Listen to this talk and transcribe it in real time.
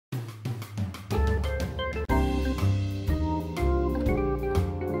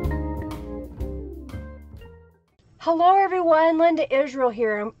Hello everyone, Linda Israel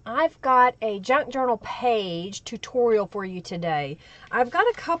here. I've got a junk journal page tutorial for you today. I've got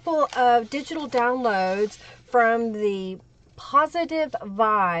a couple of digital downloads from the Positive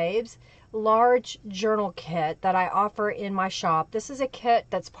Vibes large journal kit that I offer in my shop. This is a kit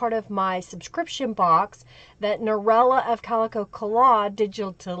that's part of my subscription box that Norella of Calico Collage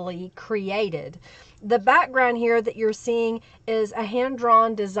digitally created. The background here that you're seeing is a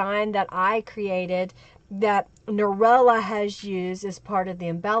hand-drawn design that I created that Norella has used as part of the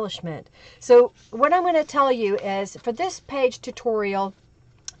embellishment. So what I'm going to tell you is, for this page tutorial,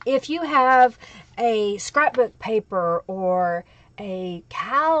 if you have a scrapbook paper or a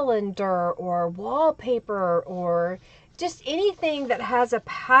calendar or wallpaper or just anything that has a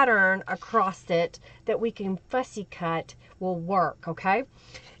pattern across it that we can fussy cut will work, okay?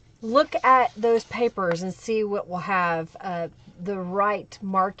 Look at those papers and see what will have the right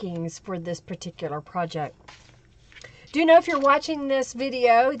markings for this particular project. Do you know, if you're watching this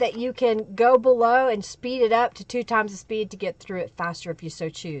video, that you can go below and speed it up to 2 times the speed to get through it faster if you so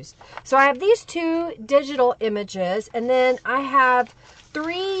choose. So I have these 2 digital images, and then I have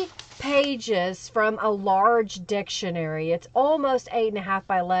 3 pages from a large dictionary. It's almost 8.5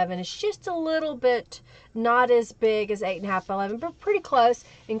 by 11. It's just a little bit not as big as 8.5 by 11, but pretty close,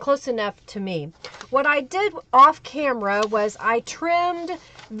 and close enough to me. What I did off camera was I trimmed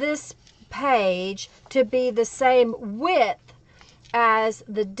this page to be the same width as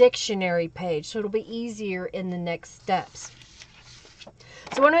the dictionary page, so it'll be easier in the next steps.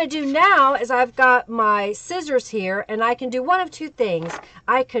 So what I'm going to do now is, I've got my scissors here, and I can do one of 2 things.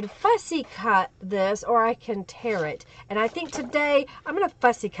 I could fussy cut this, or I can tear it. And I think today I'm going to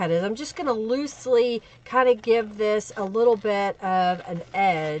fussy cut it. I'm just going to loosely kind of give this a little bit of an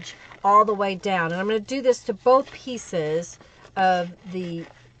edge all the way down. And I'm going to do this to both pieces of the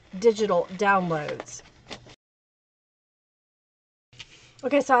digital downloads.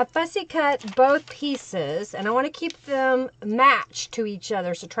 Okay, so I fussy cut both pieces, and I want to keep them matched to each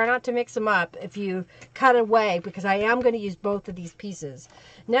other, so try not to mix them up if you cut away, because I am going to use both of these pieces.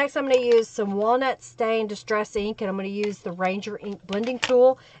 Next, I'm going to use some walnut stain distress ink, and I'm going to use the Ranger ink blending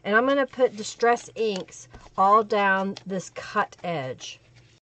tool, and I'm going to put distress inks all down this cut edge.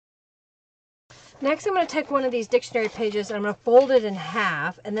 Next, I'm going to take one of these dictionary pages and I'm going to fold it in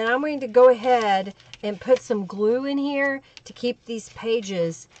half, and then I'm going to go ahead and put some glue in here to keep these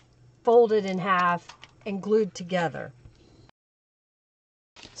pages folded in half and glued together.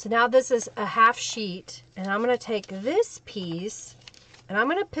 So now this is a half sheet, and I'm going to take this piece and I'm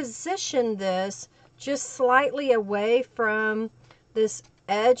going to position this just slightly away from this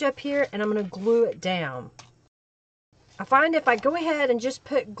edge up here, and I'm going to glue it down. I find if I go ahead and just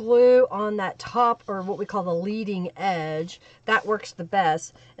put glue on that top, or what we call the leading edge, that works the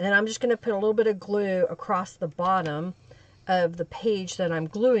best. And then I'm just going to put a little bit of glue across the bottom of the page that I'm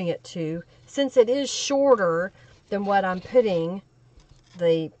gluing it to, since it is shorter than what I'm putting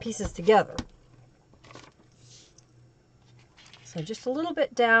the pieces together. So just a little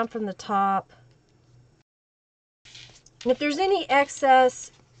bit down from the top. And if there's any excess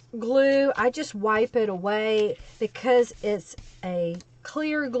glue, I just wipe it away, because it's a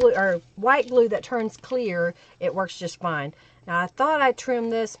clear glue, or white glue that turns clear. It works just fine. Now, I thought I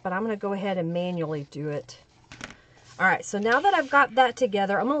trimmed this, but I'm going to go ahead and manually do it. All right, so now that I've got that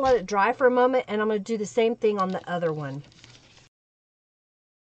together, I'm going to let it dry for a moment, and I'm going to do the same thing on the other one.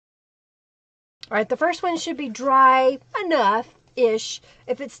 All right, the first one should be dry enough-ish.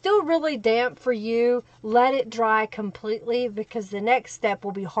 If it's still really damp for you, let it dry completely, because the next step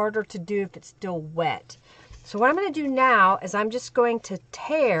will be harder to do if it's still wet. So what I'm going to do now is I'm just going to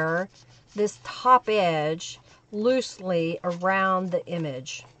tear this top edge loosely around the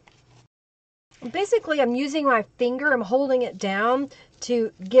image. Basically, I'm using my finger, I'm holding it down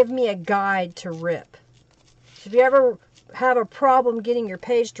to give me a guide to rip. So if you ever have a problem getting your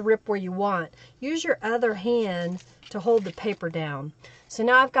page to rip where you want, use your other hand to hold the paper down. So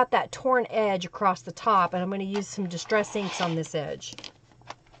now I've got that torn edge across the top, and I'm going to use some distress inks on this edge.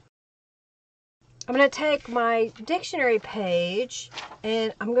 I'm going to take my dictionary page,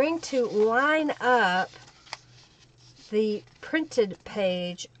 and I'm going to line up the printed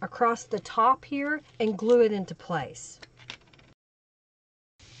page across the top here and glue it into place.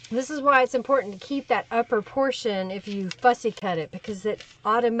 This is why it's important to keep that upper portion if you fussy cut it, because it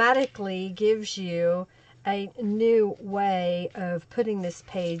automatically gives you a new way of putting this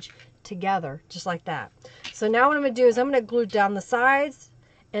page together, just like that. So now what I'm going to do is I'm going to glue down the sides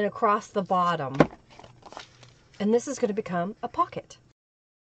and across the bottom, and this is going to become a pocket.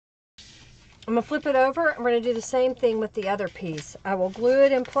 I'm going to flip it over, and we're going to do the same thing with the other piece. I will glue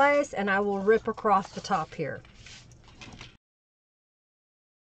it in place, and I will rip across the top here.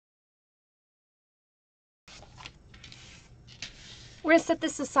 We're going to set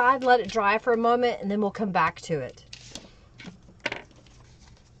this aside, let it dry for a moment, and then we'll come back to it.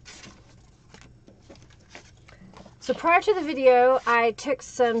 So prior to the video, I took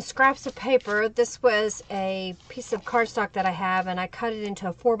some scraps of paper. This was a piece of cardstock that I have, and I cut it into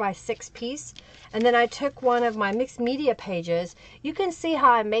a 4x6 piece. And then I took one of my mixed media pages. You can see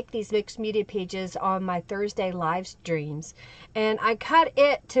how I make these mixed media pages on my Thursday live streams. And I cut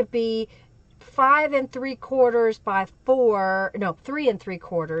it to be 5 3/4 by 3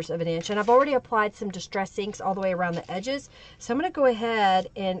 3/4 of an inch. And I've already applied some distress inks all the way around the edges. So I'm going to go ahead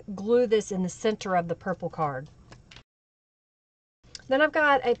and glue this in the center of the purple card. Then I've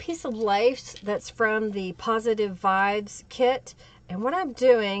got a piece of lace that's from the Positive Vibes kit. And what I'm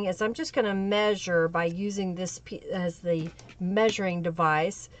doing is I'm just going to measure by using this as the measuring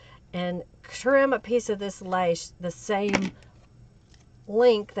device and trim a piece of this lace the same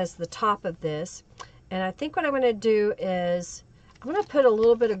length as the top of this. And I think what I'm going to do is I'm going to put a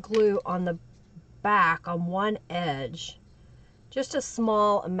little bit of glue on the back on one edge. Just a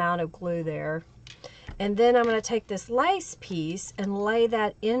small amount of glue there. And then I'm going to take this lace piece and lay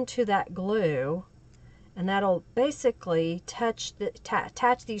that into that glue, and that'll basically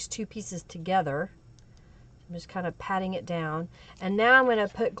attach these two pieces together. I'm just kind of patting it down. And now I'm going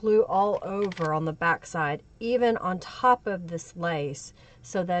to put glue all over on the back side, even on top of this lace,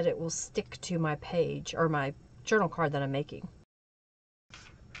 so that it will stick to my page or my journal card that I'm making.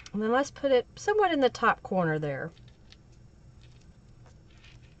 And then let's put it somewhat in the top corner there.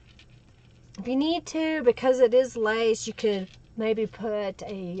 If you need to, because it is lace, you could maybe put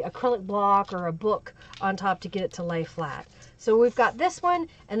a acrylic block or a book on top to get it to lay flat. So we've got this one,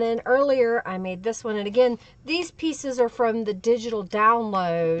 and then earlier I made this one. And again, these pieces are from the digital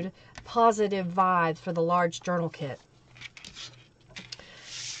download Positive Vibes for the large journal kit.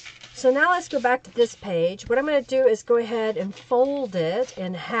 So now let's go back to this page. What I'm going to do is go ahead and fold it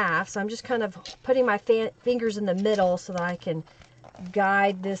in half. So I'm just kind of putting my fingers in the middle so that I can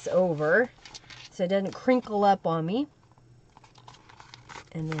guide this over so it doesn't crinkle up on me.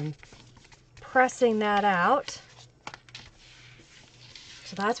 And then pressing that out.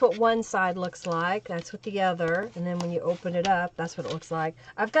 So that's what one side looks like. That's what the other. And then when you open it up, that's what it looks like.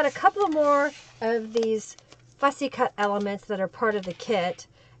 I've got a couple more of these fussy cut elements that are part of the kit.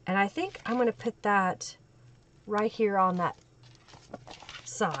 And I think I'm going to put that right here on that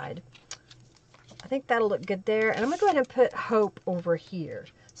side. I think that'll look good there. And I'm going to go ahead and put Hope over here.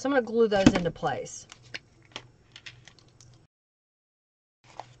 So I'm going to glue those into place.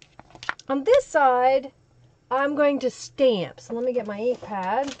 On this side, I'm going to stamp. So let me get my ink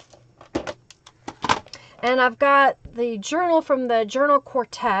pad. And I've got the journal from the Journal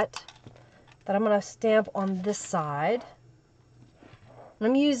Quartet that I'm going to stamp on this side. And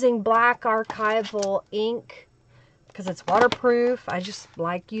I'm using black archival ink because it's waterproof. I just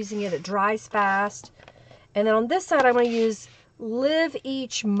like using it. It dries fast. And then on this side, I'm going to use Live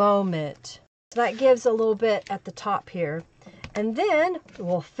Each Moment. So that gives a little bit at the top here. And then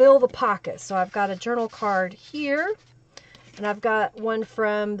we'll fill the pockets. So I've got a journal card here. And I've got one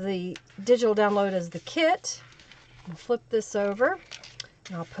from the digital download as the kit. I'll flip this over.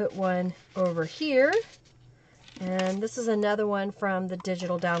 And I'll put one over here. And this is another one from the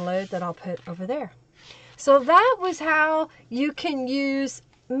digital download that I'll put over there. So that was how you can use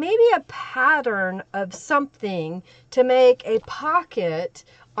maybe a pattern of something to make a pocket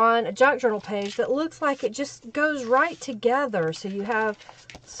on a junk journal page that looks like it just goes right together. So you have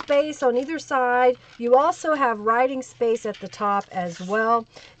space on either side. You also have writing space at the top as well.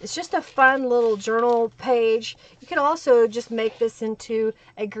 It's just a fun little journal page. You could also just make this into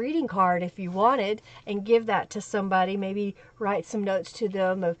a greeting card if you wanted and give that to somebody. Maybe write some notes to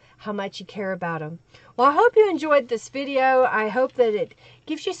them of how much you care about them. Well, I hope you enjoyed this video. I hope that it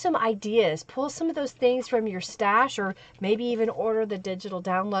gives you some ideas. Pull some of those things from your stash, or maybe even order the digital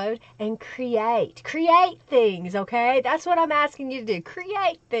download and create things, okay? That's what I'm asking you to do.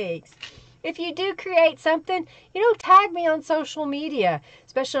 Create things. If you do create something, tag me on social media,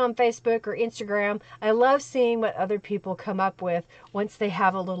 especially on Facebook or Instagram. I love seeing what other people come up with once they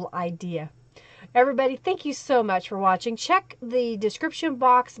have a little idea. Everybody, thank you so much for watching. Check the description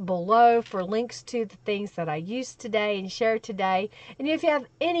box below for links to the things that I used today and shared today. And if you have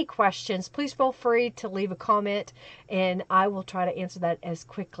any questions, please feel free to leave a comment and I will try to answer that as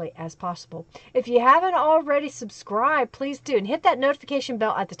quickly as possible. If you haven't already subscribed, please do. And hit that notification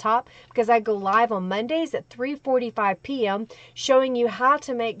bell at the top because I go live on Mondays at 3:45 p.m. showing you how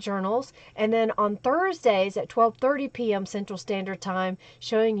to make journals. And then on Thursdays at 12:30 p.m. Central Standard Time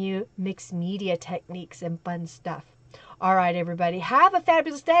showing you mixed media techniques and fun stuff. All right, everybody, have a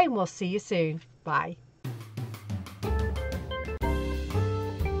fabulous day and we'll see you soon. Bye.